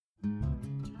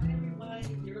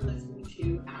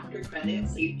Every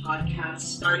Credits, a podcast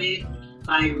started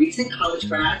by recent college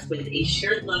grads with a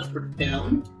shared love for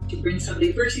film to bring some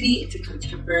diversity into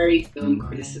contemporary film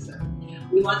criticism.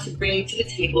 We want to bring to the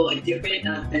table a different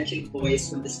and authentic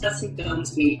voice when discussing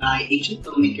films made by Asian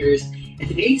filmmakers. In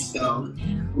today's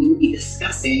film, we will be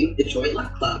discussing The Joy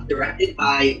Luck Club, directed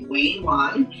by Wayne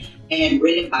Wan and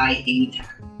written by Amy Tan.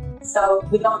 So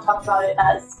we don't talk about it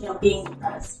as, being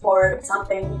depressed or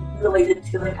something related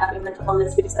to having mental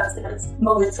illness. We discuss it as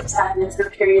moments of sadness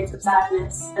or periods of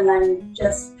sadness, and then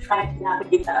just trying to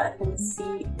navigate that and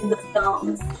see in the film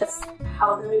is just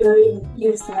how they really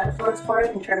use the metaphors for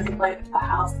it in terms of a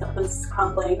house that was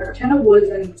crumbling. Or China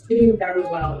wasn't doing very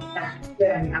well back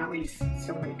then, at least.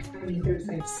 So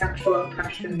there's sexual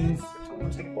oppressions,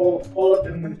 almost all of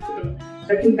them went through.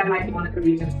 So I think that might be one of the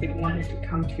reasons they wanted to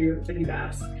come to the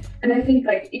US. And I think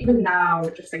even now,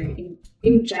 just in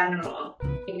general,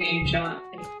 in Asia,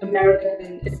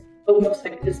 American is almost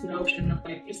this notion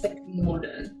of just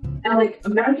modern. And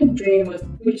American dream was,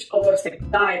 which almost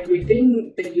died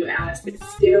within the US, it's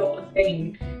still a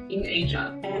thing in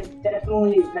Asia. And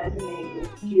definitely resonate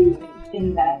with you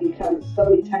in that, because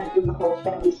so many times when the whole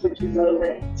family switches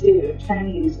over to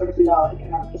Chinese or Tagalog,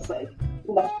 and I'm just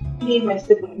me and my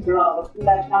siblings are all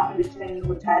left not understanding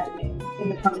what's happening in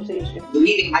the conversation.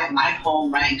 Leaving my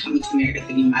home, right, and coming to America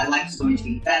thinking my life is going to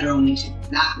be better, only to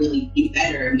not really be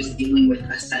better. I'm just dealing with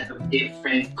a set of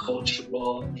different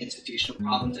cultural, institutional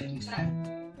problems, like you said.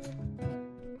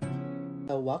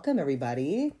 So welcome,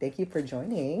 everybody. Thank you for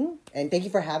joining, and thank you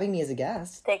for having me as a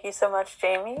guest. Thank you so much,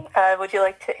 Jamie. Would you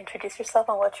like to introduce yourself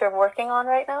and what you're working on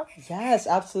right now? Yes,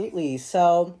 absolutely.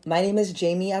 So my name is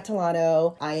Jamie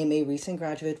Atalano. I am a recent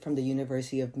graduate from the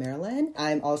University of Maryland.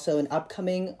 I'm also an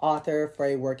upcoming author for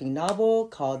a working novel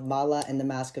called Mala and the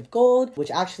Mask of Gold,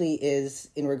 which actually is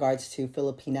in regards to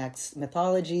Filipinx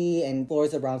mythology and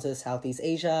explores around Southeast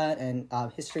Asia and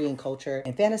history and culture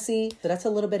and fantasy. So that's a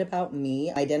little bit about me.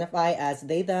 I identify as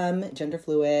they, them, gender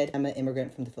fluid. I'm an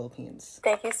immigrant from the Philippines.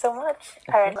 Thank you so much.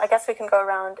 All right, I guess we can go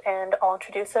around and all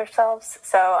introduce ourselves.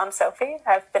 So I'm Sophie.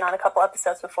 I've been on a couple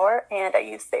episodes before, and I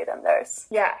use they, them, theirs.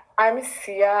 Yeah, I'm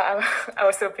Sia. I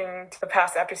was hoping to the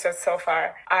past episodes so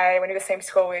far. I went to the same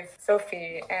school with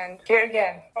Sophie, and here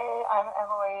again. Hey, I'm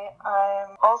Emily.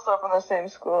 I'm also from the same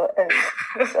school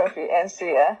as Sophie and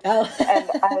Sia. Oh. And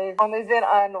I've only been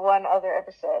on one other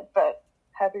episode, but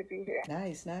happy to be here.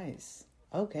 Nice.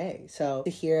 Okay, so to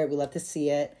hear it, we love to see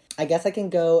it. I guess I can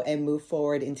go and move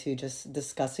forward into just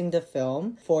discussing the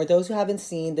film. For those who haven't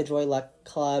seen The Joy Luck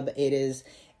Club, it is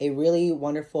a really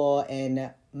wonderful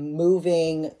and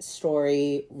moving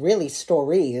story, really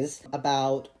stories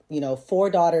about four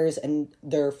daughters and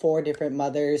their four different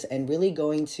mothers, and really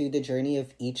going to the journey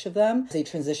of each of them. They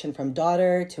transition from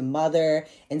daughter to mother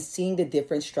and seeing the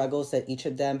different struggles that each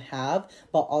of them have,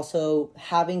 but also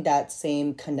having that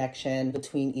same connection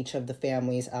between each of the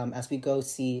families as we go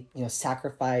see,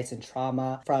 sacrifice and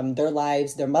trauma from their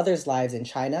lives, their mother's lives in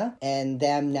China, and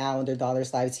them now and their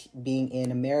daughter's lives being in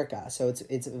America. So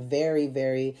it's very,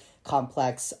 very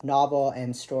complex novel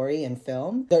and story and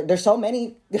film. There's so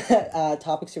many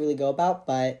topics to really go about,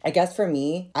 but I guess for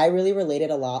me, I really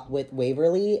related a lot with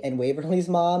Waverly and Waverly's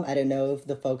mom. I don't know if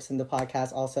the folks in the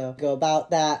podcast also go about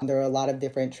that. There are a lot of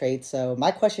different traits. So my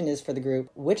question is for the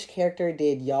group, which character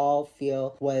did y'all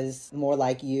feel was more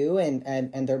like you and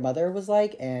their mother was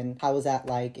like, and how was that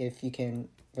like, if you can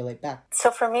relate back?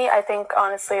 So for me, I think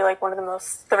honestly, one of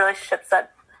the relationships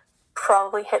that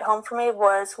probably hit home for me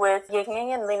was with Ying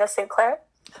Ying and Lena Sinclair.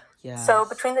 Yes. So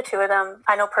between the two of them,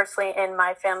 I know personally in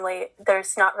my family,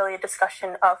 there's not really a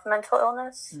discussion of mental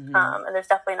illness. Mm-hmm. And there's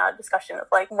definitely not a discussion of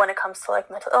when it comes to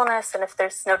mental illness. And if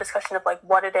there's no discussion of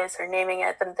what it is or naming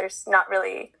it, then there's not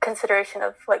really consideration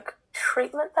of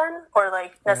treatment then, or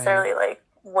necessarily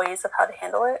ways of how to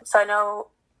handle it. So I know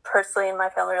personally in my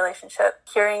family relationship,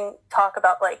 hearing talk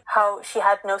about how she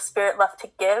had no spirit left to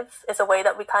give is a way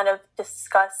that we kind of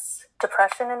discuss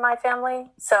depression in my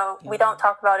family. So we don't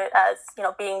talk about it as,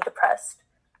 being depressed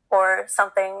or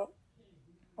something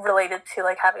related to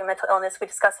having mental illness. We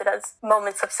discuss it as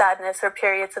moments of sadness or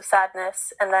periods of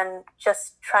sadness, and then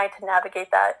just trying to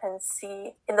navigate that and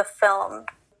see in the film,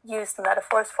 use the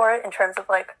metaphors for it in terms of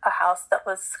a house that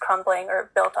was crumbling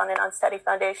or built on an unsteady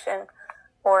foundation.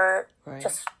 Or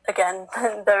just, again,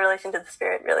 the relation to the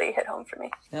spirit really hit home for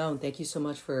me. No, thank you so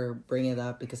much for bringing it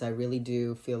up, because I really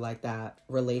do feel like that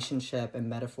relationship and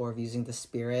metaphor of using the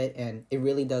spirit, and it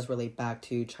really does relate back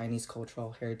to Chinese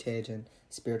cultural heritage and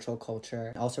spiritual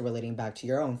culture, also relating back to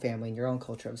your own family and your own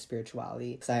culture of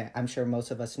spirituality. Because I'm sure most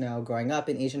of us know, growing up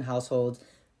in Asian households,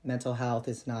 mental health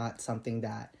is not something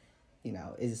that,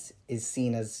 is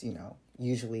seen as,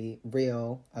 usually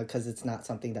real because it's not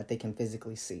something that they can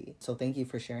physically see. So thank you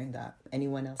for sharing that.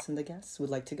 Anyone else in the guests would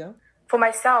like to go? For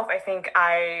myself, I think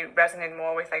I resonate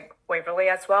more with like Waverly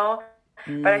as well.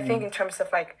 But I think in terms of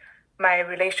like my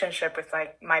relationship with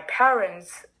like my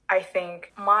parents, I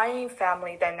think my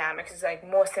family dynamics is like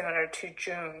more similar to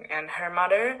June and her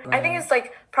mother. Right. I think it's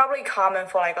like probably common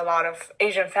for like a lot of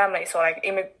Asian families or like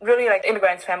really like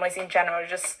immigrants families in general,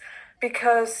 just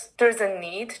because there's a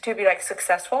need to be like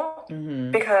successful,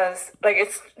 because like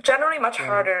it's generally much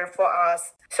harder for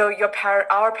us. So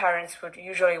our parents would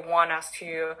usually want us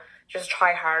to just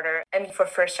try harder. And for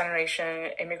first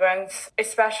generation immigrants,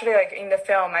 especially like in the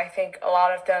film, I think a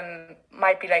lot of them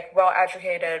might be like well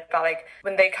educated, but like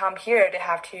when they come here, they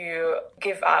have to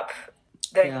give up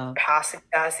the past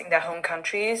success in their home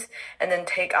countries and then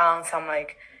take on some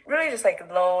like really just like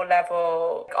low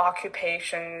level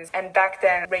occupations. And back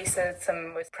then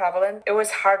racism was prevalent. It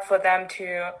was hard for them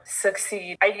to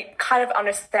succeed. I kind of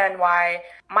understand why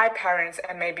my parents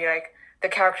and maybe like the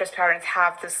characters' parents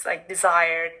have this like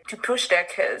desire to push their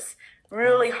kids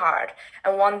really hard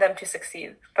and want them to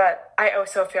succeed. But I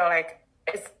also feel like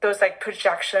it's those like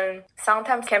projection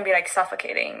sometimes can be like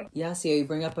suffocating. Yes, yeah, you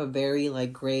bring up a very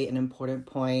like great and important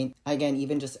point. Again,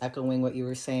 even just echoing what you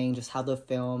were saying, just how the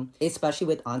film, especially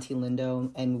with Auntie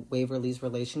Lindo and Waverly's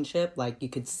relationship, like you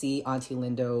could see Auntie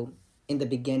Lindo in the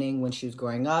beginning when she was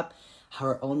growing up, how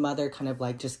her own mother kind of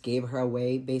like just gave her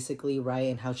away basically, right?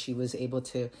 And how she was able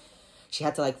to, she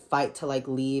had to like fight to like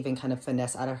leave and kind of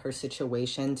finesse out of her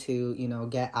situation to, you know,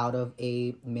 get out of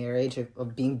a marriage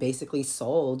of being basically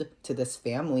sold to this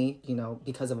family, you know,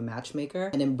 because of a matchmaker.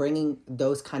 And then bringing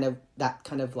that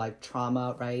kind of like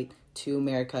trauma, right, to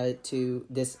America, to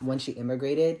this when she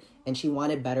immigrated, and she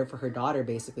wanted better for her daughter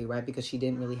basically, right, because she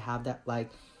didn't really have that like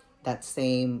that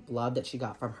same love that she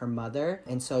got from her mother.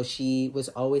 And so she was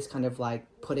always kind of like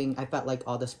I felt like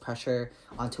all this pressure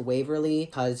onto Waverly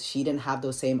because she didn't have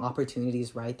those same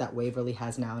opportunities, right, that Waverly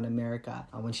has now in America.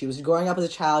 When she was growing up as a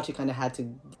child, she kind of had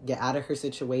to get out of her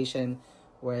situation,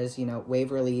 whereas, you know,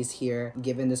 Waverly's here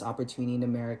given this opportunity in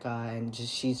America, and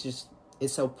she's just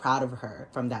is so proud of her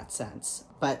from that sense.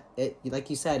 But it,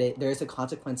 like you said, there's a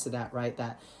consequence to that, right?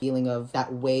 That feeling of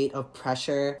that weight of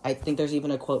pressure. I think there's even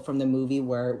a quote from the movie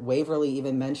where Waverly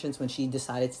even mentions when she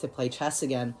decides to play chess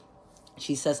again,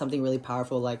 she says something really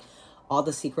powerful like, all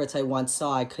the secrets I once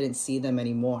saw, I couldn't see them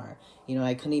anymore. You know,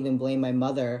 I couldn't even blame my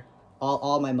mother,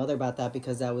 all my mother about that,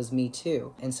 because that was me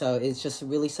too. And so it's just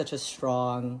really such a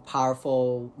strong,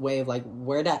 powerful way of like,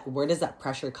 where does that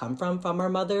pressure come from our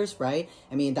mothers, right?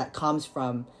 I mean, that comes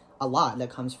from a lot. That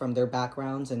comes from their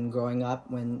backgrounds and growing up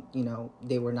when, you know,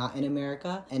 they were not in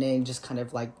America. And then just kind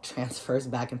of like transfers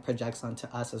back and projects onto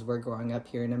us as we're growing up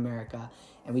here in America.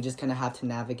 And we just kind of have to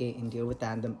navigate and deal with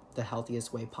that in the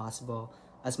healthiest way possible,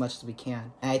 as much as we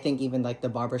can. And I think even like the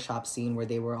barbershop scene where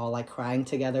they were all like crying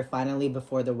together finally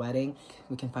before the wedding,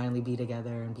 we can finally be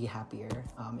together and be happier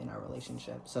in our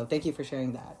relationship. So thank you for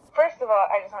sharing that. First of all,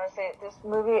 I just want to say this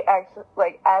movie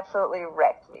absolutely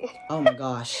wrecked me. Oh my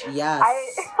gosh, yes.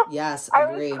 Yes, I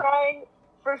agree. was crying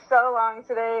for so long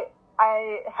today.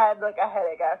 I had like a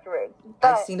headache afterwards.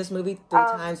 I've seen this movie 3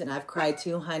 times and I've cried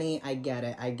too, honey. I get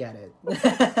it.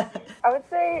 I would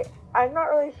say I'm not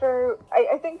really sure.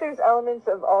 I think there's elements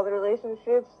of all the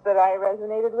relationships that I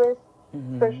resonated with,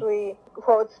 especially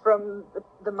quotes from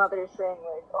the mother saying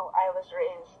like, "Oh, I was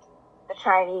raised the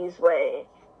Chinese way,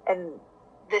 and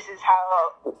this is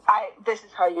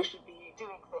how you should be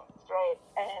doing things, right?"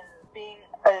 And being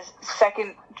a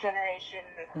second generation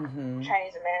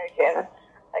Chinese American.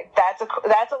 Like that's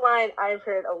a line I've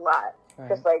heard a lot.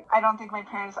 Because like I don't think my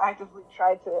parents actively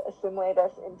tried to assimilate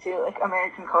us into like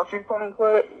American culture, quote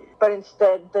unquote. But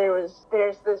instead there's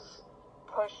this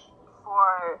push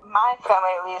for my family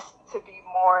at least to be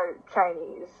more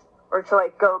Chinese, or to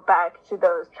like go back to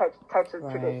those types of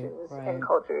traditions and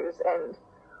cultures and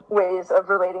ways of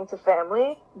relating to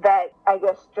family that I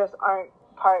guess just aren't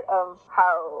part of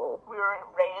how we were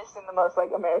raised in the most like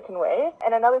American way.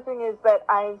 And another thing is that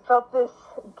I felt this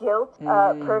guilt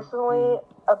personally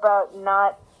about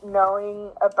not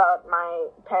knowing about my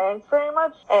parents very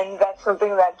much, and that's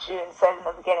something that June said in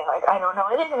the beginning, like, I don't know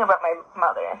anything about my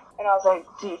mother. And I was like,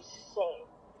 dude, same.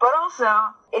 But also,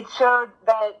 it showed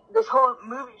that this whole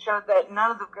movie showed that none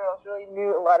of the girls really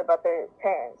knew a lot about their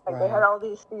parents. Like, they had all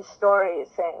these stories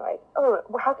saying, like, oh,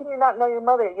 well, how can you not know your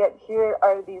mother? Yet here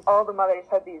are all the mothers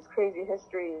had these crazy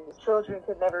histories children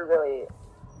could never really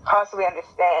possibly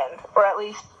understand. Or at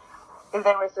least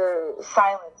there was a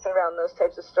silence around those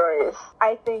types of stories,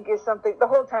 I think is something, the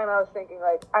whole time I was thinking,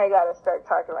 like, I gotta start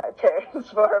talking to my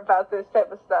parents more about this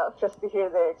type of stuff, just to hear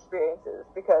their experiences,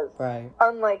 because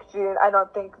unlike June, I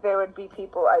don't think there would be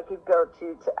people I could go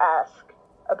to ask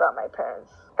about my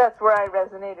parents. That's where I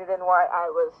resonated and why I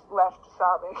was left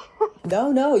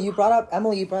sobbing. No, you brought up,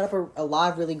 Emily, you brought up a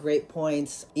lot of really great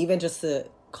points, even just to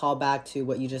call back to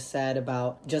what you just said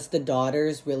about just the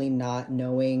daughters really not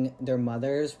knowing their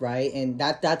mothers, right? And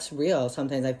that's real.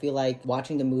 Sometimes I feel like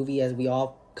watching the movie, as we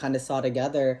all kind of saw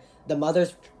together, the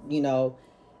mothers, you know,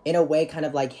 in a way kind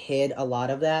of like hid a lot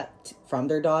of that from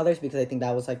their daughters, because I think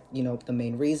that was like, you know, the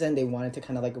main reason they wanted to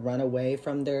kind of like run away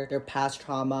from their past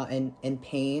trauma and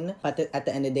pain. But at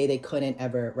the end of the day, they couldn't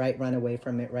ever, right, run away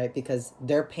from it, right? Because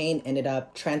their pain ended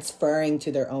up transferring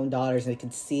to their own daughters, and they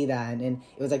could see that. And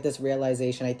it was like this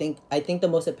realization. I think the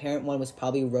most apparent one was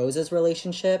probably Rose's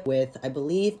relationship with, I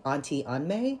believe, Auntie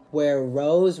Anmei, where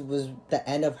Rose was the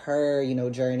end of her, you know,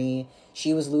 journey.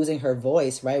 She was losing her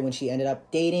voice, right, when she ended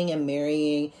up dating and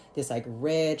marrying this like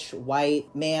rich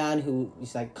white man who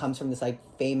like comes from this like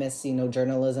famous, you know,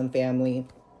 journalism family.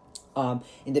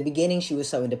 In the beginning, she was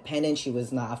so independent. She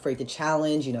was not afraid to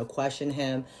challenge, you know, question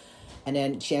him. And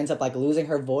then she ends up like losing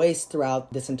her voice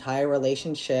throughout this entire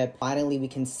relationship. Finally, we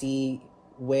can see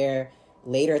where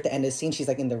later at the end of the scene, she's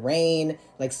like in the rain,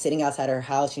 like sitting outside her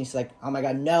house. And she's like, oh my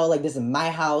God, no, like this is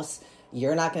my house.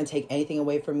 You're not going to take anything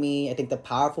away from me. I think the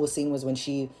powerful scene was when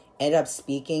she ended up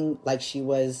speaking like she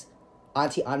was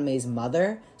Auntie Anmei's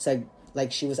mother. So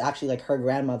like she was actually like her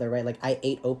grandmother, right? Like, I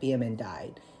ate opium and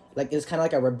died. Like, it was kind of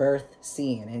like a rebirth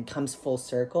scene, and it comes full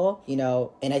circle, you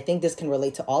know? And I think this can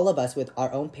relate to all of us with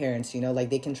our own parents, you know? Like,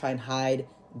 they can try and hide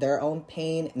their own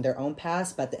pain and their own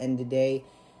past, but at the end of the day,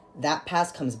 that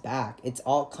past comes back. It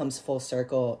all comes full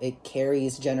circle. It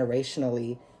carries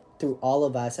generationally through all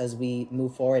of us as we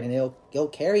move forward, and it'll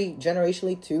carry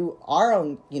generationally to our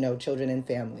own, you know, children and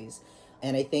families.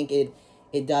 And I think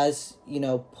it does, you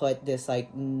know, put this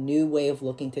like new way of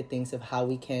looking to things of how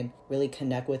we can really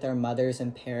connect with our mothers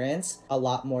and parents a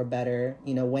lot more better,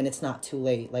 you know, when it's not too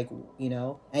late. Like, you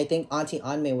know, and I think Auntie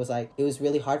Anmei was like, it was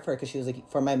really hard for her because she was like,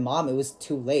 for my mom, it was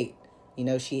too late. You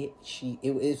know,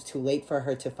 it was too late for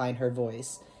her to find her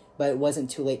voice. But it wasn't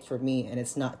too late for me, and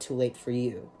it's not too late for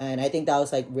you. And I think that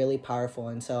was like really powerful.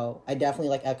 And so I definitely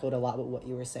like echoed a lot with what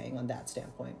you were saying on that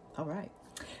standpoint. All right.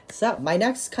 So my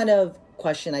next kind of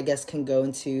question, I guess, can go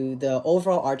into the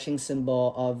overall arching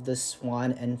symbol of the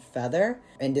swan and feather.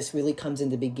 And this really comes in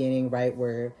the beginning, right,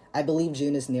 where I believe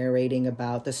June is narrating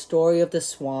about the story of the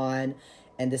swan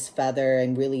and this feather,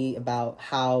 and really about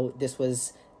how this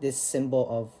was this symbol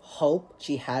of hope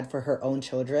she had for her own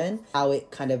children, how it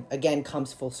kind of, again,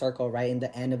 comes full circle, right, in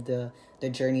the end of the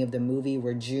journey of the movie,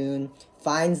 where June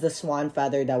finds the swan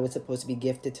feather that was supposed to be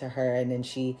gifted to her, and then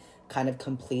she kind of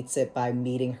completes it by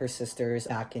meeting her sisters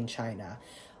back in China.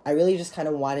 I really just kind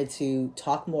of wanted to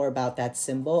talk more about that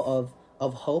symbol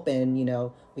of hope, and, you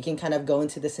know, we can kind of go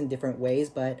into this in different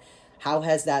ways, but how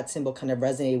has that symbol kind of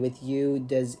resonated with you?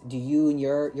 Do you and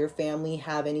your family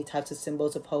have any types of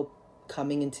symbols of hope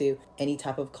coming into any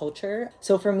type of culture?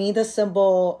 So for me, the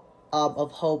symbol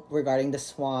of hope regarding the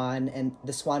swan and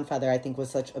the swan feather, I think, was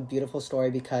such a beautiful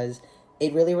story because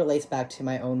it really relates back to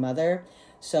my own mother.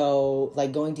 So,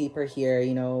 like, going deeper here,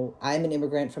 you know, I'm an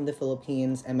immigrant from the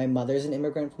Philippines, and my mother's an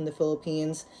immigrant from the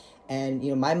Philippines. And, you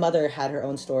know, my mother had her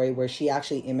own story where she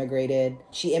actually immigrated.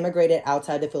 She immigrated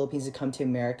outside the Philippines to come to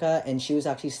America, and she was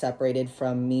actually separated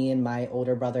from me and my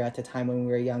older brother at the time when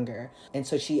we were younger. And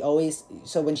so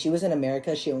so when she was in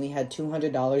America, she only had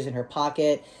 $200 in her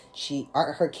pocket.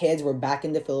 Her kids were back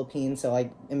in the Philippines. So,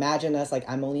 like, imagine us, like,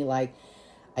 I'm only, like,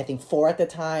 I think 4 at the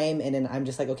time, and then I'm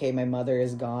just like, okay, my mother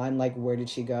is gone, like, where did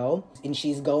she go? And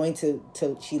she's going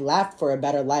she left for a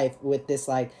better life with this,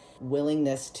 like,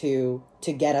 willingness to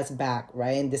get us back,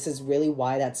 right? And this is really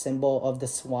why that symbol of the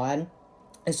swan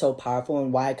is so powerful,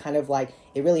 and why I kind of like,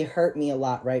 it really hurt me a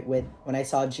lot, right, when I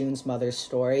saw June's mother's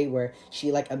story where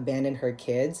she like abandoned her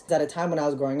kids. At a time when I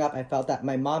was growing up, I felt that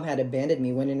my mom had abandoned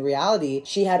me, when in reality,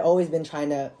 she had always been trying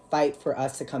to fight for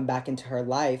us to come back into her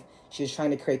life. She was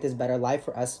trying to create this better life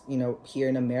for us, you know, here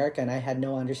in America, and I had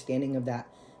no understanding of that,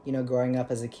 you know, growing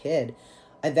up as a kid.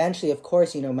 Eventually, of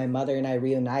course, you know, my mother and I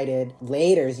reunited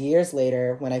years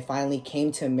later, when I finally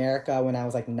came to America when I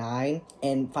was like 9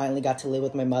 and finally got to live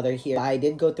with my mother here. I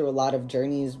did go through a lot of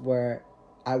journeys where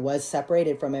I was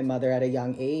separated from my mother at a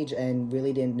young age and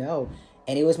really didn't know.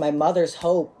 And it was my mother's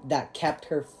hope that kept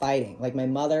her fighting. Like, my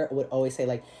mother would always say,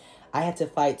 like, I had to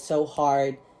fight so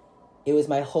hard it was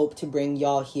my hope to bring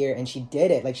y'all here, and she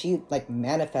did it. Like, she like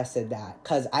manifested that,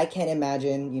 because I can't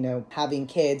imagine, you know, having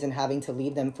kids and having to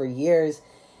leave them for years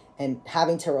and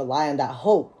having to rely on that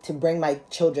hope to bring my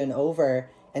children over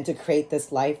and to create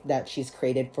this life that she's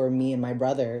created for me and my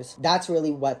brothers. That's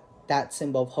really what that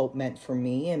symbol of hope meant for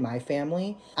me and my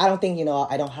family. I don't think, you know,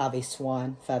 I don't have a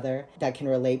swan feather that can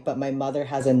relate, but my mother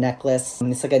has a necklace.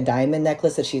 It's like a diamond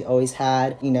necklace that she's always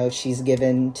had. You know, she's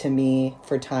given to me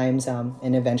for times,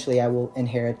 and eventually I will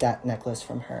inherit that necklace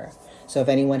from her. So if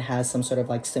anyone has some sort of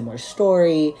like similar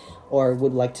story or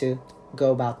would like to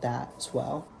go about that as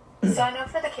well. So I know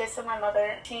for the case of my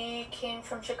mother, she came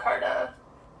from Jakarta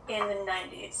in the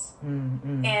 90s.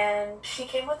 And she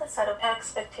came with a set of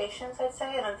expectations, I'd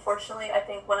say, and unfortunately I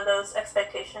think one of those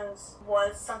expectations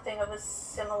was something of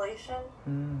assimilation.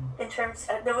 In terms,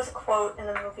 there was a quote in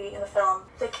the film,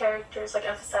 the characters like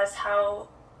emphasized how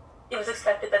it was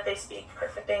expected that they speak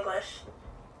perfect English.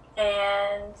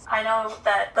 And I know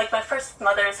that, like, my first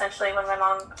mother, essentially, when my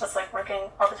mom was, like, working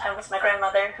all the time, was my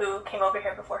grandmother, who came over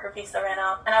here before her visa ran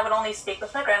out. And I would only speak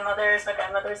with my grandmother, as my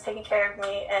grandmother was taking care of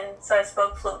me, and so I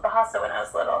spoke fluent Bahasa when I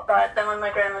was little. But then when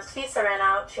my grandma's visa ran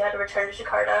out, she had to return to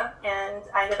Jakarta, and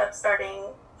I ended up starting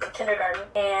from kindergarten.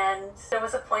 And there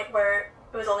was a point where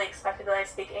it was only expected that I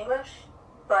speak English,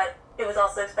 but it was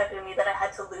also expected of me that I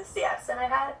had to lose the accent I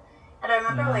had. And I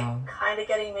remember, like, kind of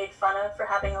getting made fun of for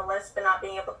having a lisp and not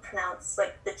being able to pronounce,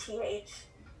 like, the TH,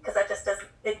 because that just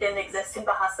it didn't exist in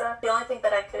Bahasa. The only thing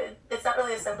that I could, it's not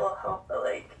really a symbol of hope, but,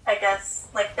 like, I guess,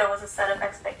 like, there was a set of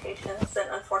expectations, and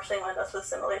unfortunately one of those was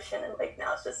assimilation, and, like,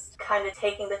 now it's just kind of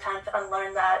taking the time to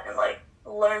unlearn that and, like,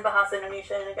 learn Bahasa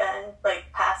Indonesian again, like,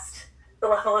 past the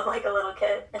level of, like, a little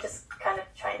kid, and just kind of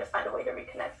trying to find a way to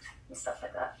reconnect and stuff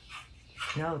like that.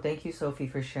 No, thank you, Sophie,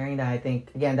 for sharing that. I think,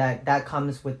 again, that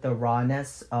comes with the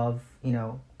rawness of, you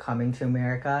know, coming to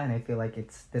America. And I feel like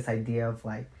it's this idea of,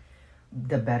 like,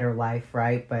 the better life,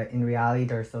 right? But in reality,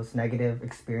 there's those negative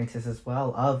experiences as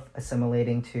well of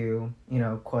assimilating to, you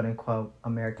know, quote unquote,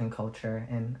 American culture.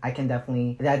 And I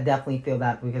definitely feel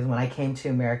that, because when I came to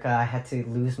America, I had to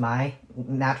lose my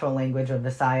natural language of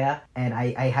Visaya, and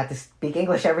I had to speak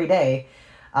English every day.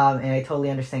 And I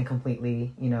totally understand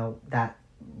completely, you know, that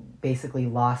basically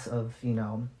loss of, you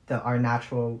know, our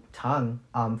natural tongue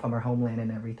from our homeland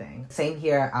and everything. Same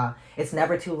here. It's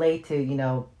never too late to, you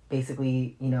know,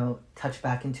 basically, you know, touch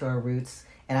back into our roots.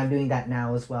 And I'm doing that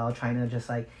now as well, trying to just,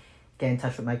 like, get in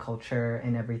touch with my culture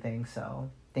and everything.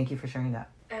 So thank you for sharing that.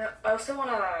 And I also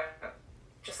want to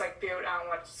just, like, build on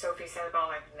what Sophie said about,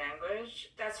 like,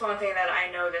 language. That's one thing that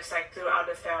I noticed, like, throughout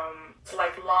the film, to,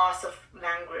 like, loss of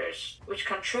language, which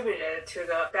contributed to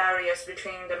the barriers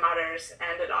between the mothers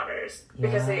and the daughters,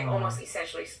 because they almost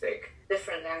essentially speak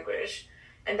different language.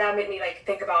 And that made me, like,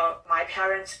 think about my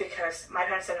parents, because my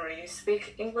parents didn't really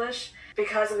speak English.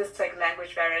 Because of this, like,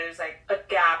 language barrier, there's, like, a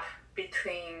gap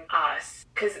between us.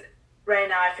 Because right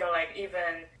now I feel like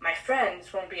even my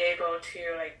friends won't be able to,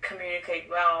 like, communicate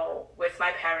well with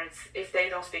my parents if they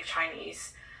don't speak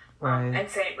Chinese. Right. And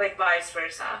say, like, vice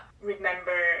versa.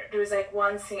 Remember, there was, like,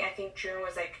 one scene, I think June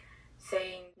was, like,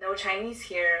 saying, no Chinese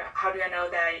here, how do I know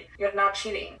that you're not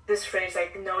cheating? This phrase,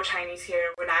 like, no Chinese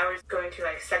here, when I was going to,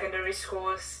 like, secondary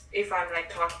schools, if I'm,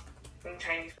 like, talking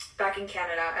Chinese back in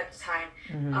Canada at the time,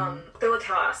 they will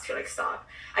tell us to, like, stop.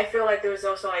 I feel like there was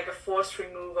also, like, a forced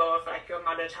removal of, like, your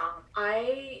mother tongue.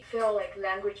 I feel like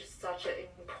language is such an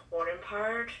important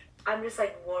part. I'm just,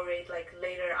 like, worried, like,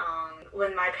 later on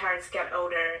when my parents get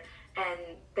older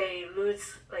and they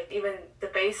lose, like, even the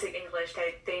basic English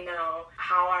that they know,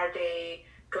 how are they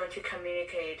going to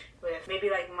communicate with maybe,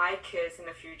 like, my kids in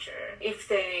the future if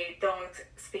they don't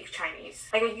speak Chinese?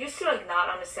 Like, I used to, like, not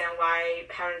understand why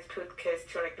parents put kids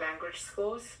to, like, language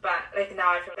schools, but, like, now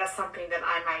I feel that's something that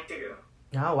I might do.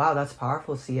 Oh, wow, that's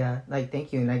powerful, Sia. Like,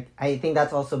 thank you. And I think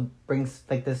that's also brings,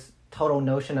 like, this total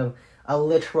notion of a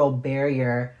literal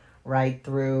barrier right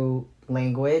through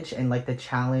language and, like, the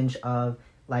challenge of,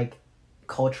 like,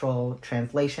 cultural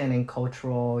translation and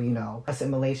cultural, you know,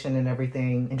 assimilation and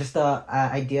everything. And just the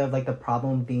idea of, like, the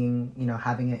problem being, you know,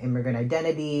 having an immigrant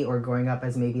identity or growing up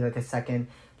as maybe, like, a second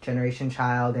generation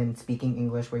child and speaking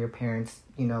English where your parents,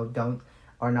 you know, don't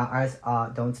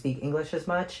speak English as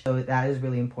much. So that is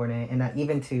really important. And that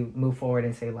even to move forward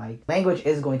and say, like, language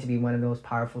is going to be one of those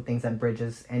powerful things that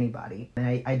bridges anybody.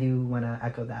 And I do want to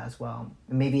echo that as well.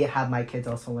 Maybe have my kids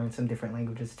also learn some different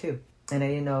languages too. And I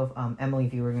didn't know if, Emily,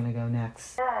 if you were going to go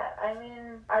next. Yeah, I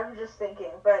mean, I'm just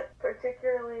thinking, but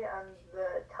particularly on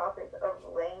the topic of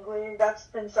language, that's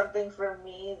been something for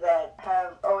me that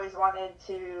have always wanted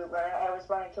to learn. I always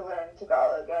wanted to learn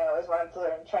Tagalog, and I always wanted to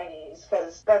learn Chinese,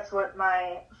 because that's what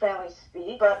my family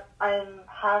speaks. But I'm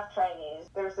half Chinese.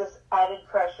 There's this added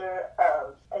pressure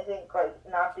of, I think, like,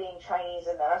 not being Chinese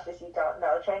enough if you don't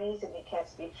know Chinese and you can't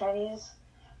speak Chinese.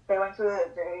 I went to a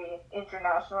very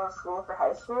international school for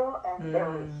high school, and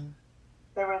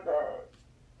there were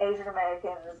the Asian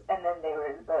Americans, and then there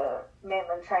were the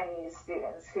mainland Chinese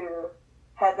students who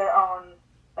had their own,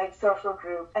 like, social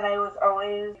group. And I was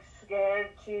always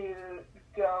scared to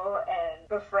go and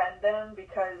befriend them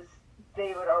because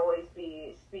they would always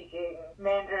be speaking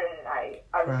Mandarin, and I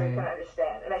obviously couldn't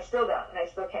understand. And I still don't, and I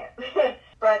still can't.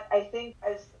 But I think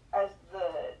as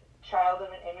the child of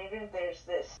an immigrant, there's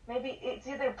this, maybe it's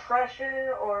either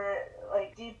pressure or,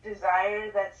 like, deep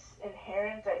desire that's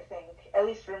inherent, I think, at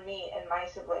least for me and my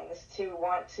siblings, to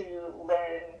want to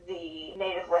learn the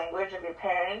native language of your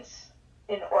parents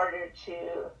in order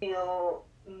to feel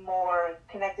more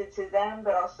connected to them,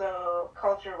 but also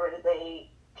culture where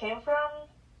they came from,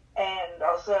 and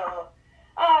also,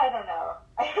 I don't know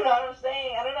what I'm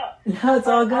saying, I don't know. No, it's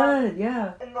all good,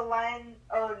 yeah. In the line,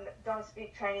 oh, don't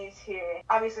speak Chinese here,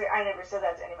 obviously I never said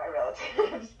that to any of my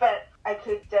relatives, but I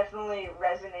could definitely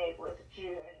resonate with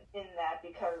June in that,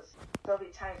 because there'll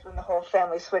be times when the whole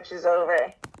family switches over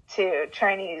to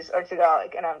Chinese or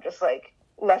Tagalog, and I'm just like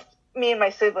left, me and my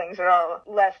siblings are all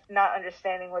left not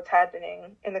understanding what's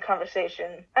happening in the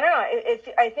conversation. I don't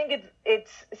know, I think it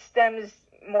stems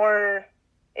more,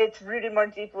 it's rooted more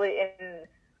deeply in,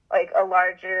 like, a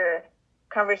larger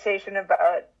conversation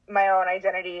about my own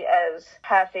identity as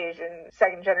half Asian,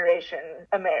 second generation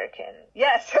American.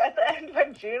 Yeah, so at the end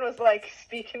when June was like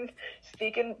speaking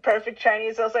perfect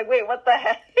Chinese, I was like, wait, what the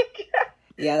heck?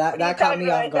 Yeah, that caught me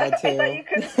off guard too. I thought you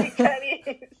couldn't speak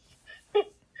Chinese.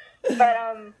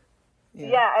 But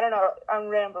yeah, I don't know, I'm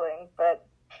rambling, but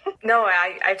no,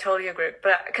 I totally agree.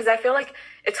 But because I feel like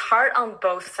it's hard on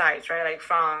both sides, right? Like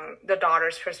from the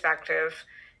daughter's perspective,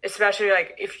 especially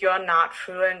like if you're not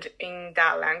fluent in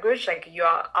that language, like you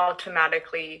are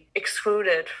automatically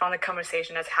excluded from the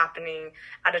conversation that's happening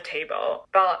at the table.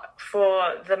 But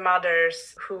for the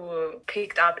mothers who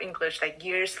picked up English like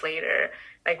years later,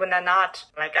 like when they're not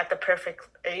like at the perfect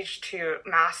age to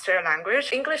master a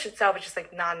language, English itself is just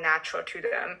like not natural to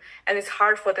them, and it's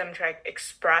hard for them to like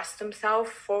express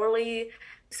themselves fully.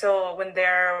 So when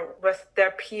they're with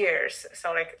their peers,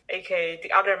 so like aka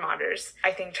the other mothers,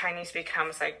 I think Chinese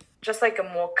becomes like just like a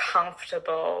more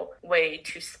comfortable way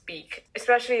to speak.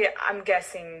 Especially, I'm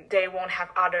guessing they won't have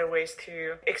other ways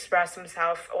to express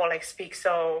themselves or like speak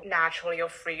so naturally or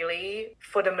freely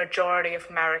for the majority of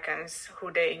Americans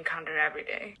who they encounter every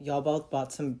day. Y'all both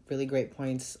brought some really great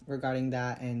points regarding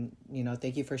that, and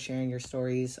thank you for sharing your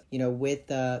stories. With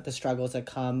the struggles that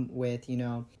come with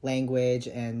language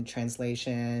and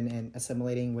translation and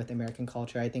assimilating with American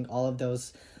culture, I think all of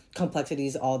those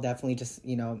complexities all definitely just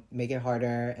make it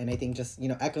harder. And I think just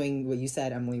echoing what you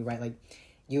said, Emily, right, like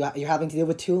you're having to deal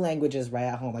with two languages right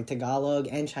at home, like Tagalog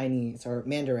and Chinese or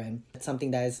Mandarin. It's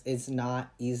something that is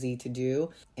not easy to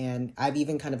do, and I've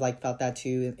even kind of like felt that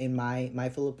too in my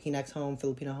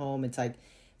Filipino home. It's like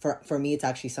for me, it's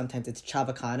actually sometimes it's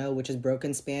Chavacano, which is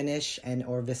broken Spanish, and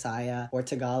or Visaya or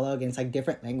Tagalog, and it's like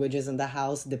different languages in the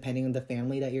house depending on the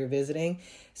family that you're visiting.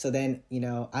 So then,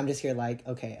 I'm just here like,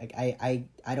 okay, like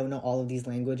I don't know all of these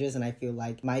languages, and I feel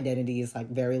like my identity is like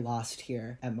very lost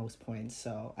here at most points.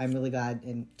 So I'm really glad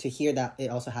to hear that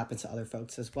it also happens to other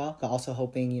folks as well, but also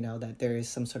hoping, that there is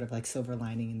some sort of like silver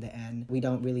lining in the end. We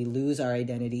don't really lose our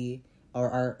identity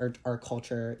or our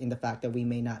culture in the fact that we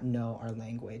may not know our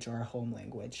language or our home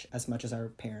language as much as our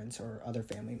parents or other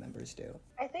family members do.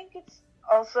 I think it's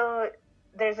also,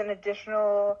 there's an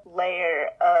additional layer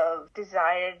of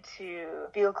desire to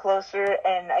feel closer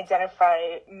and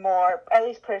identify more, at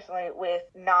least personally, with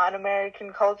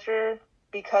non-American culture,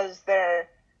 because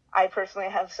I personally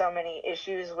have so many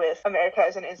issues with America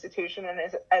as an institution and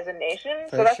as a nation.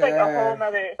 So that's like a whole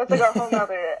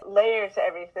nother layer to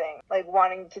everything. Like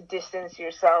wanting to distance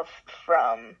yourself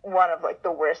from one of like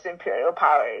the worst imperial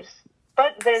powers.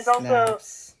 But there's also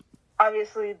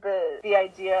obviously the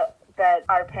idea that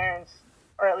our parents,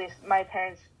 or at least my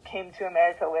parents, came to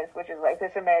America with, which is like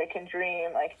this American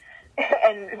dream, like,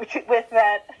 and with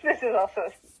that, this is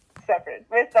also separate.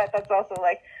 With that, that's also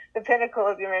like the pinnacle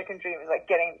of the American dream is like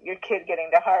getting your kid getting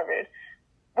to Harvard,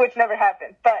 which never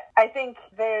happened. But I think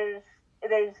there's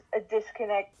a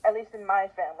disconnect, at least in my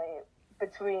family,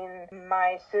 between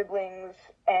my siblings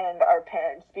and our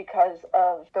parents because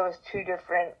of those two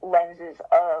different lenses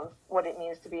of what it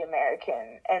means to be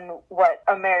American and what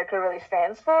America really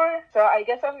stands for. So I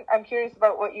guess I'm curious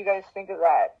about what you guys think of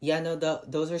that. Yeah, no,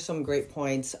 those are some great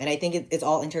points. And I think it's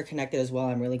all interconnected as well.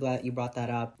 I'm really glad you brought that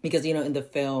up because, you know, in the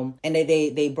film, and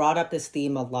they brought up this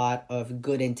theme a lot of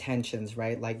good intentions,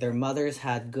 right? Like their mothers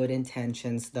had good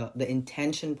intentions. The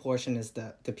intention portion is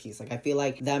the piece. Like I feel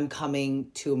like them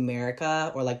coming to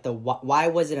America, or like why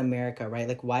was it America, right?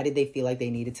 Like why did they feel like they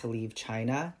needed to leave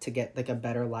China to get like a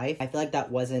better life? I feel like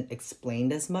that wasn't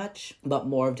explained as much, but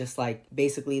more of just like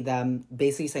basically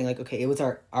saying like, okay, it was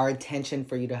our intention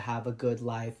for you to have a good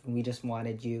life, and we just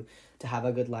wanted you to have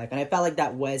a good life. And I felt like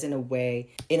that was in a way,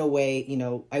 you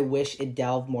know, I wish it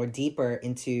delved more deeper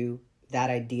into that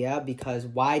idea, because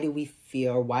why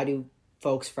do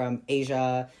folks from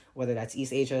Asia, whether that's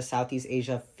East Asia, Southeast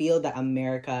Asia, feel that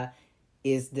America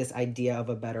is this idea of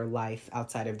a better life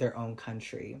outside of their own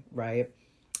country, right?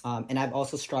 And I've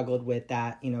also struggled with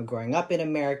that, you know, growing up in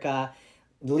America,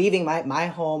 leaving my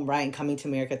home, right, and coming to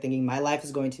America thinking my life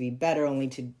is going to be better, only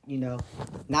to, you know,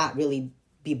 not really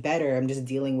be better. I'm just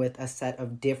dealing with a set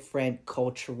of different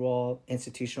cultural,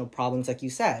 institutional problems, like you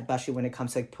said, especially when it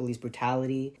comes to like police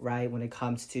brutality, right? When it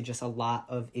comes to just a lot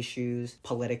of issues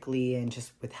politically and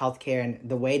just with healthcare and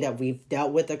the way that we've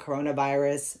dealt with the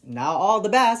coronavirus, not all the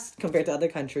best compared to other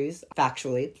countries,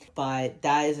 factually, but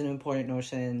that is an important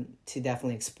notion to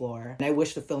definitely explore. And I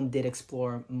wish the film did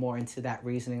explore more into that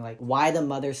reasoning, like why the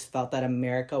mothers felt that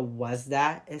America was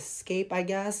that escape, I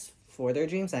guess, for their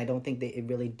dreams. And I don't think it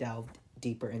really delved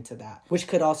deeper into that, which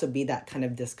could also be that kind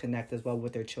of disconnect as well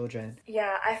with their children.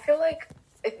 Yeah, I feel like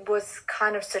it was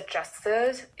kind of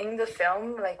suggested in the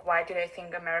film, like why do they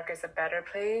think America is a better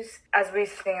place? As we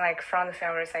think like from the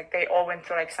film, it's like they all went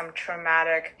through like some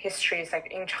traumatic histories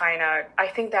like in China. I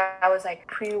think that was like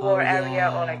pre-war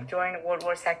area or like during World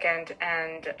War II,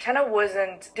 and China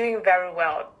wasn't doing very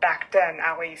well back then,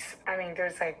 at least. I mean,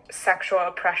 there's like sexual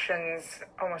oppressions,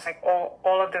 almost like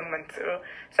all of them went through.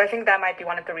 So I think that might be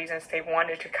one of the reasons they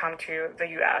wanted to come to the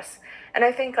US. And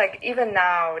I think like even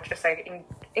now, just like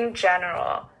in general,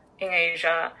 in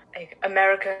Asia, like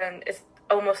American is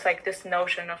almost like this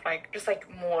notion of like just like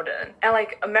modern, and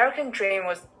like American dream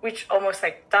was, which almost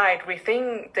like died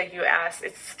within the US,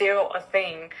 it's still a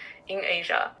thing in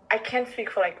Asia. I can't speak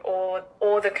for like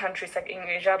all the countries like in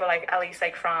Asia, but like at least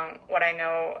like from what I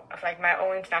know of like my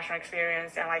own international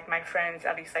experience and like my friends,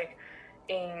 at least like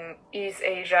in East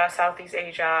Asia, Southeast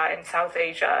Asia, and South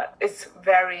Asia, it's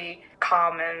very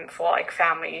common for like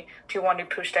family to want to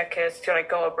push their kids to like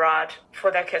go abroad for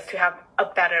their kids to have a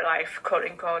better life, quote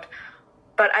unquote.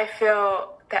 But I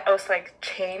feel that was like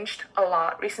changed a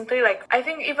lot recently. Like I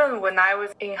think even when I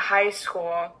was in high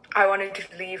school, I wanted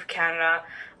to leave Canada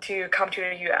to come to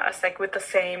the US, like with the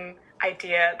same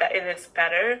idea that it is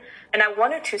better. And I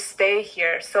wanted to stay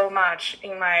here so much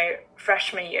in my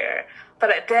freshman year. But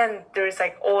then there's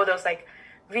like all those like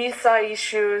visa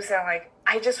issues, and like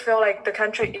I just feel like the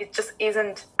country, it just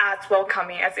isn't as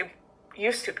welcoming as it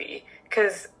used to be,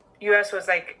 because US was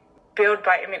like built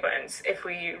by immigrants, if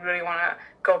we really want to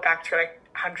go back to like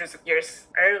hundreds of years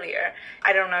earlier.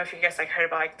 I don't know if you guys like heard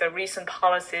about like the recent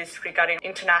policies regarding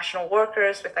international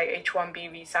workers with like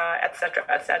H-1B visa, etc.,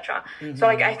 etc. Mm-hmm. So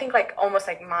like I think like almost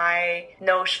like my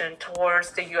notion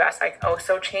towards the US like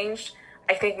also changed.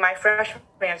 I think my freshman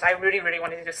years, I really, really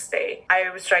wanted to stay.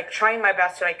 I was like trying my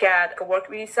best to like get a work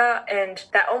visa, and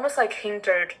that almost like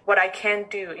hindered what I can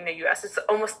do in the US. It's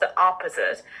almost the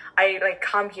opposite. I like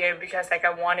come here because like I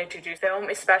wanted to do film,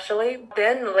 especially.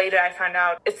 Then later I found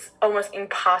out it's almost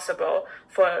impossible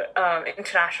for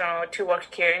international to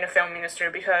work here in the film industry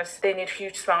because they need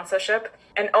huge sponsorship,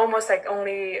 and almost like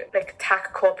only like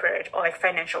tech corporate or like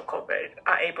financial corporate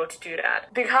are able to do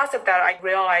that. Because of that, I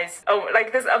realized, oh,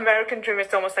 like this American dream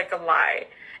is almost like a lie.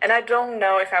 And I don't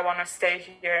know if I want to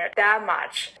stay here that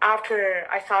much. After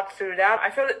I thought through that,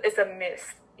 I feel it's a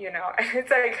myth, you know.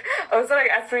 It's like, also like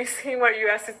after we see what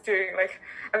US is doing, like,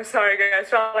 I'm sorry guys, I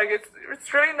felt like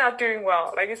it's really not doing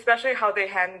well. Like, especially how they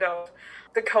handled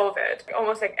the COVID.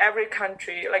 Almost like every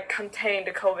country like contained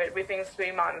the COVID within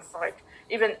 3 months, like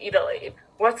even Italy.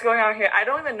 What's going on here? I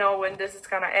don't even know when this is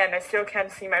gonna end. I still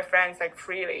can't see my friends like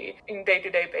freely in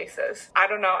day-to-day basis. I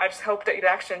don't know. I just hope the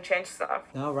election changes stuff.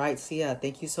 All right, Sia,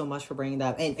 thank you so much for bringing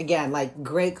that up. And again, like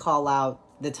great call out.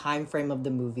 The time frame of the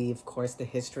movie, of course, the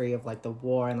history of like the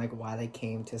war and like why they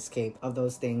came to escape of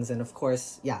those things. And of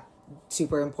course, yeah,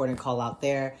 super important call out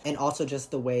there. And also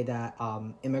just the way that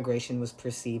immigration was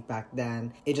perceived back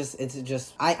then.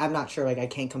 I'm not sure, like, I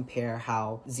can't compare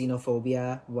how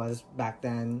xenophobia was back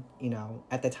then, you know,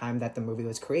 at the time that the movie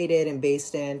was created and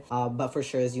based in. But for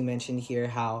sure, as you mentioned here,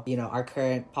 how, you know, our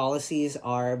current policies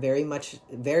are very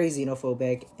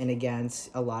xenophobic and against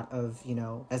a lot of, you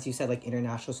know, as you said, like,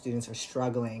 international students are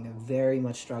struggling, very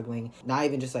much struggling, not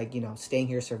even just like, you know, staying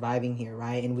here, surviving here,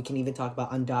 right? And we can even talk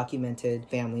about undocumented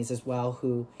families as well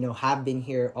who, you know, have been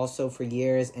here also for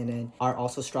years and then are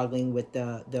also struggling with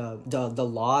the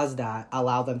laws that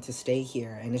allow them to stay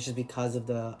here. And it's just because of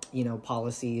the, you know,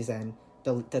 policies and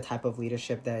the type of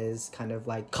leadership that is kind of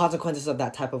like consequences of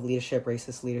that type of leadership,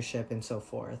 racist leadership, and so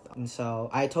forth. And so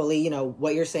I totally, you know,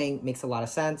 what you're saying makes a lot of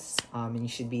sense, and you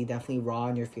should be definitely raw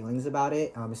in your feelings about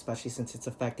it, especially since it's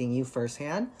affecting you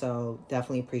firsthand. So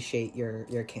definitely appreciate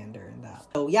your candor in that.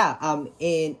 So yeah,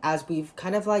 as we've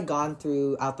kind of like gone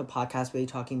throughout the podcast, really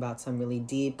talking about some really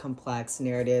deep, complex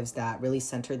narratives that really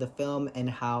center the film and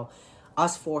how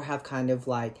us four have kind of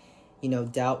like, you know,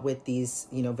 dealt with these,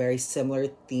 you know, very similar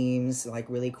themes, like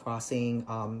really crossing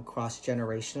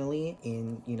cross-generationally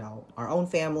in, you know, our own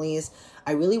families.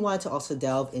 I really wanted to also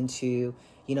delve into,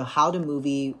 you know, how the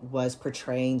movie was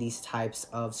portraying these types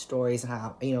of stories and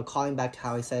how, you know, calling back to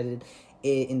how I said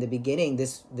it in the beginning,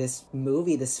 this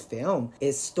movie, this film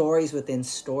is stories within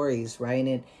stories, right?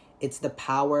 And it's the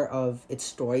power of its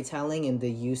storytelling and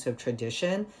the use of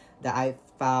tradition that I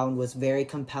found was very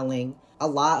compelling. A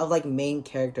lot of like main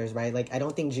characters, right? Like I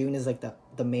don't think June is like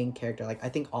the main character. Like I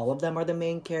think all of them are the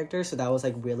main characters. So that was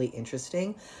like really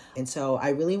interesting. And so I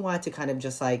really wanted to kind of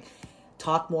just like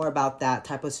talk more about that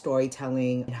type of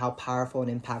storytelling and how powerful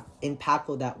and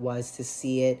impactful that was to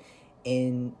see it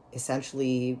in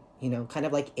essentially, you know, kind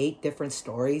of like 8 different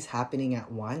stories happening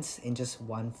at once in just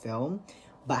one film,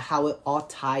 but how it all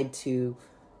tied to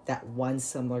that one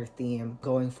similar theme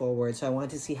going forward. So I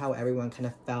wanted to see how everyone kind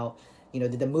of felt. You know,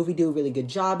 did the movie do a really good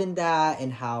job in that,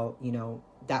 and how, you know,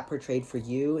 that portrayed for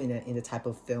you in a type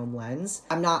of film lens.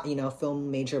 I'm not, you know, a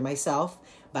film major myself,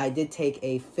 but I did take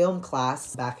a film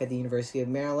class back at the University of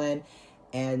Maryland,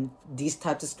 and these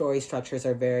types of story structures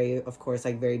are very, of course,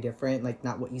 like very different, like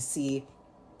not what you see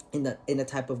in the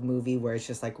type of movie where it's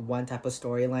just like one type of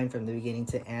storyline from the beginning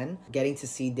to end. Getting to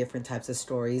see different types of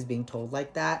stories being told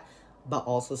like that, but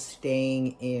also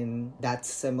staying in that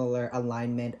similar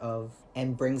alignment of,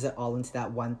 and brings it all into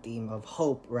that one theme of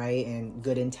hope, right? And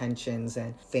good intentions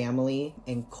and family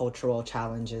and cultural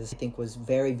challenges, I think was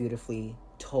very beautifully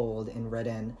told and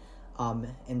written,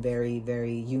 and very,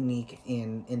 very unique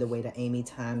in the way that Amy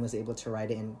Tan was able to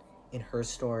write it in her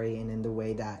story, and in the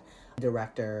way that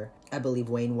director, I believe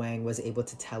Wayne Wang, was able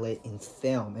to tell it in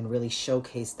film and really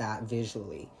showcase that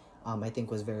visually. I think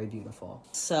was very beautiful.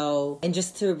 So, and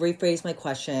just to rephrase my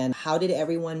question, how did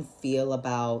everyone feel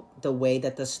about the way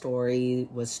that the story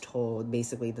was told?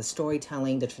 Basically, the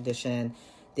storytelling, the tradition.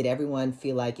 Did everyone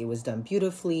feel like it was done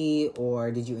beautifully,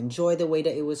 or did you enjoy the way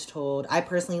that it was told? I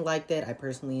personally liked it. I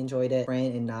personally enjoyed it.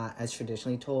 And not as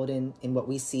traditionally told in what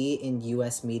we see in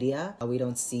US media. We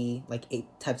don't see like 8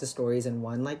 types of stories in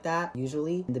one like that,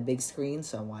 usually in the big screen.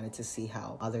 So I wanted to see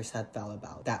how others had felt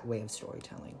about that way of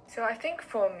storytelling. So I think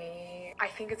for me, I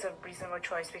think it's a reasonable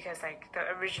choice because like the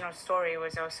original story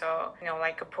was also, you know,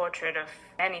 like a portrait of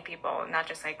many people, not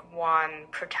just like one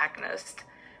protagonist.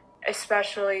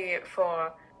 Especially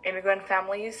for immigrant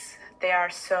families, they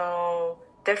are so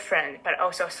different but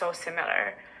also so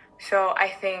similar. So I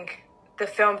think the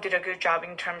film did a good job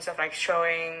in terms of like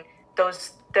showing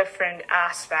those different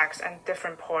aspects and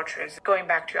different portraits. Going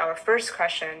back to our first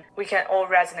question, we can all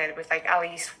resonate with like at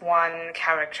least one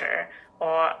character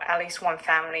or at least one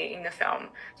family in the film.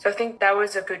 So I think that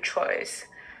was a good choice.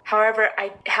 However,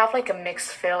 I have like a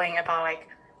mixed feeling about like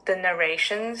the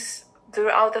narrations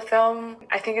throughout the film.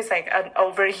 I think it's like an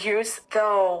overuse,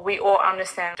 though we all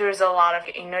understand there's a lot of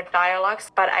inner dialogues,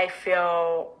 but I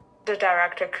feel the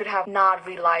director could have not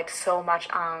relied so much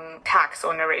on text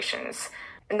or narrations.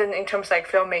 And then in terms of like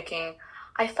filmmaking,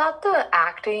 I thought the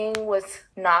acting was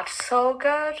not so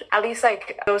good. At least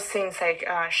like those scenes like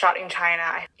shot in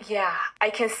China. I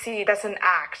can see that's an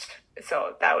act.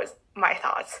 So that was my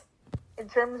thoughts. In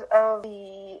terms of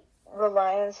the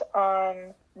reliance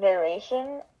on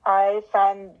narration, I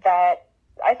found that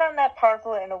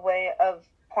powerful in a way of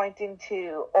pointing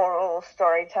to oral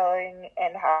storytelling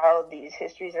and how these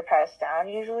histories are passed down.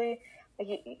 Usually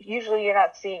you're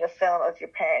not seeing a film of your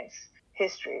parents'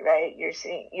 history, right?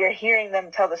 You're hearing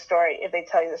them tell the story, if they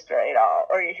tell you the story at all,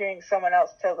 or you're hearing someone else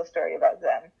tell the story about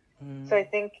them. So I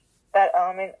think that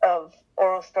element of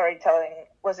oral storytelling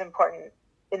was important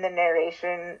in the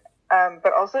narration,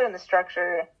 but also in the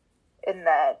structure in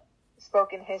that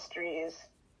spoken histories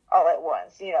all at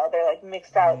once. You know, they're like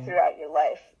mixed out throughout your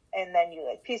life, and then you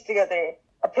like piece together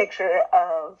a picture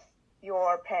of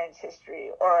your parents' history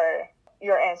or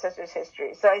your ancestors'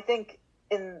 history. So I think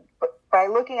by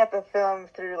looking at the film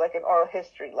through like an oral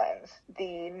history lens,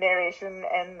 the narration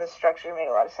and the structure made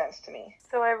a lot of sense to me.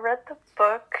 So I read the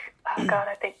book, oh God,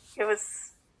 I think it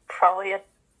was probably a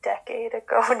decade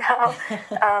ago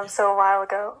now, so a while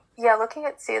ago. Yeah, looking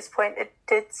at Sia's point, it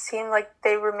did seem like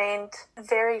they remained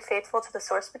very faithful to the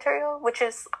source material, which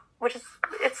is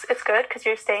it's good because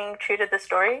you're staying true to the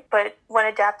story. But when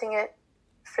adapting it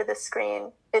for the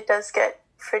screen, it does get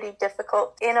pretty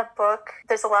difficult. In a book,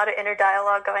 there's a lot of inner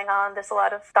dialogue going on. There's a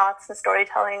lot of thoughts and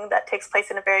storytelling that takes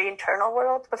place in a very internal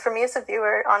world. But for me as a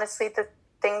viewer, honestly, the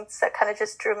things that kind of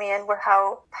just drew me in were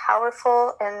how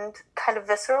powerful and kind of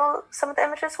visceral some of the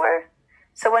images were.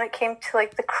 So when it came to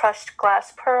like the crushed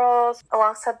glass pearls,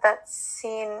 alongside that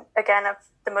scene again of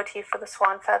the motif for the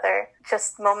swan feather,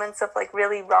 just moments of like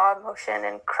really raw emotion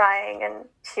and crying and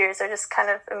tears are just kind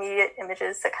of immediate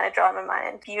images that kind of draw in my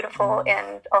mind. Beautiful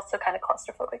and also kind of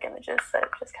claustrophobic images that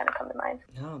just kind of come to mind.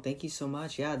 No, thank you so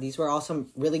much. Yeah, these were all some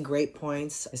really great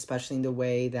points, especially in the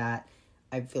way that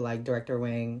I feel like Director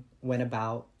Wang went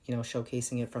about, you know,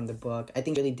 showcasing it from the book. I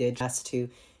think really did best to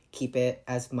keep it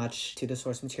as much to the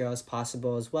source material as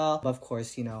possible as well. But of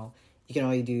course, you know, you can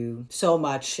only do so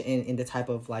much in the type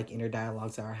of like inner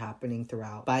dialogues that are happening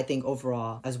throughout. But I think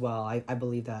overall as well, I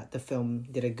believe that the film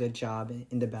did a good job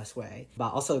in the best way. But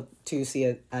also to see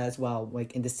it as well,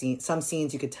 like in the scene, some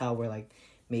scenes you could tell were like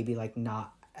maybe like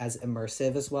not as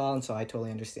immersive as well, and so I totally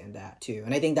understand that too.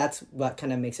 And I think that's what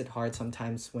kind of makes it hard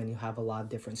sometimes when you have a lot of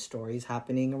different stories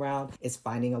happening around, is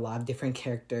finding a lot of different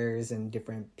characters and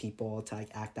different people to like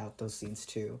act out those scenes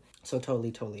too. So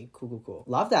totally cool.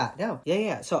 Love that.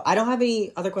 Yeah. So I don't have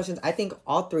any other questions. I think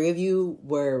all three of you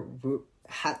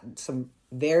had some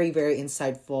very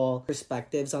insightful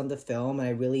perspectives on the film, and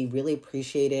I really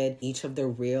appreciated each of the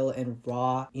real and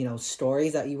raw, you know,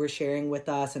 stories that you were sharing with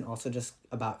us, and also just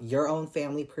about your own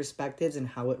family perspectives and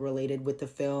how it related with the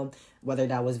film, whether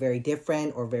that was very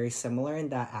different or very similar in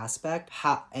that aspect,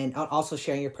 and also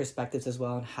sharing your perspectives as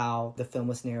well on how the film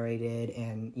was narrated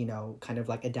and, you know, kind of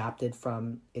like adapted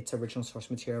from its original source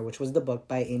material, which was the book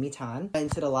by Amy Tan. I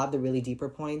into a lot of the really deeper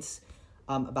points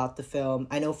about the film.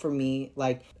 I know for me,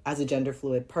 like as a gender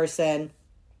fluid person,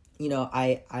 you know,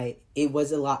 it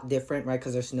was a lot different, right?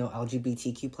 Because there's no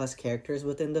LGBTQ plus characters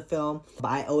within the film. But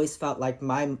I always felt like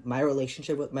my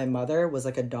relationship with my mother was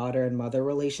like a daughter and mother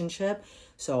relationship.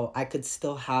 So I could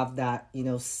still have that, you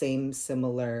know,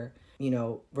 similar, you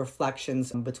know,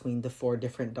 reflections between the four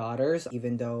different daughters,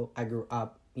 even though I grew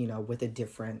up, you know, with a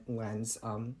different lens,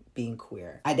 being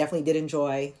queer. I definitely did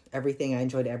enjoy everything. I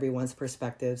enjoyed everyone's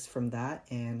perspectives from that.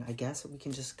 And I guess we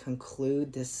can just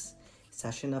conclude this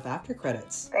session of After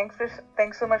Credits.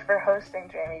 Thanks so much for hosting,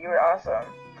 Jamie. You were awesome.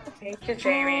 Thank you,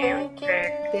 Jamie.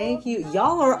 Thank you.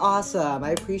 Y'all are awesome.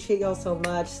 I appreciate y'all so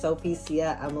much. Sophie,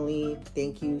 Sia, Emily,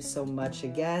 thank you so much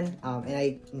again. And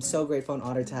I am so grateful and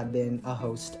honored to have been a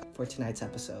host for tonight's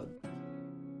episode.